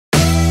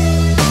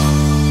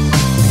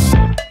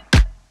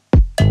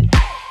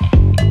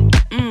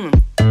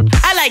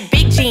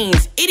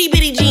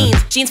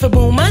Jeans for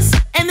boomers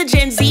and the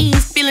Gen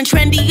Zs. Feeling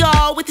trendy,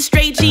 y'all, with the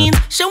straight jeans.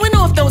 Showing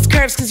off those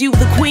curves cause you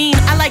the queen.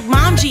 I like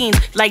mom jeans,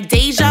 like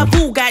deja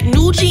vu. Got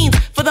new jeans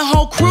for the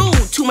whole crew.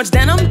 Too much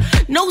denim?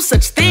 No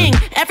such thing.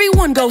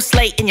 Everyone go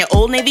slate in your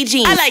Old Navy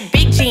jeans. I like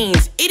big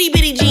jeans, itty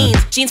bitty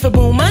jeans. Jeans for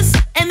boomers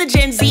and the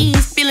Gen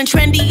Zs. Feeling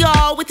trendy,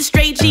 y'all, with the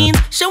straight jeans.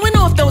 Showing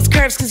off those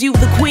curves cause you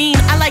the queen.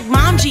 I like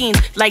mom jeans,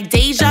 like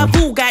deja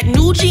vu. Got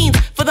new jeans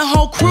for the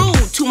whole crew.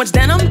 Too much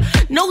denim?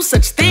 No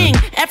such thing.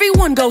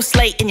 Everyone go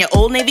slate in your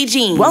Old Navy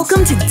jeans.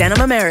 Welcome to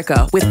Denim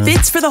America with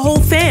fits for the whole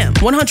fam.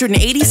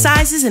 180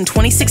 sizes and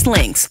 26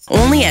 lengths.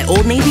 Only at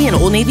Old Navy and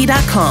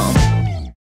OldNavy.com.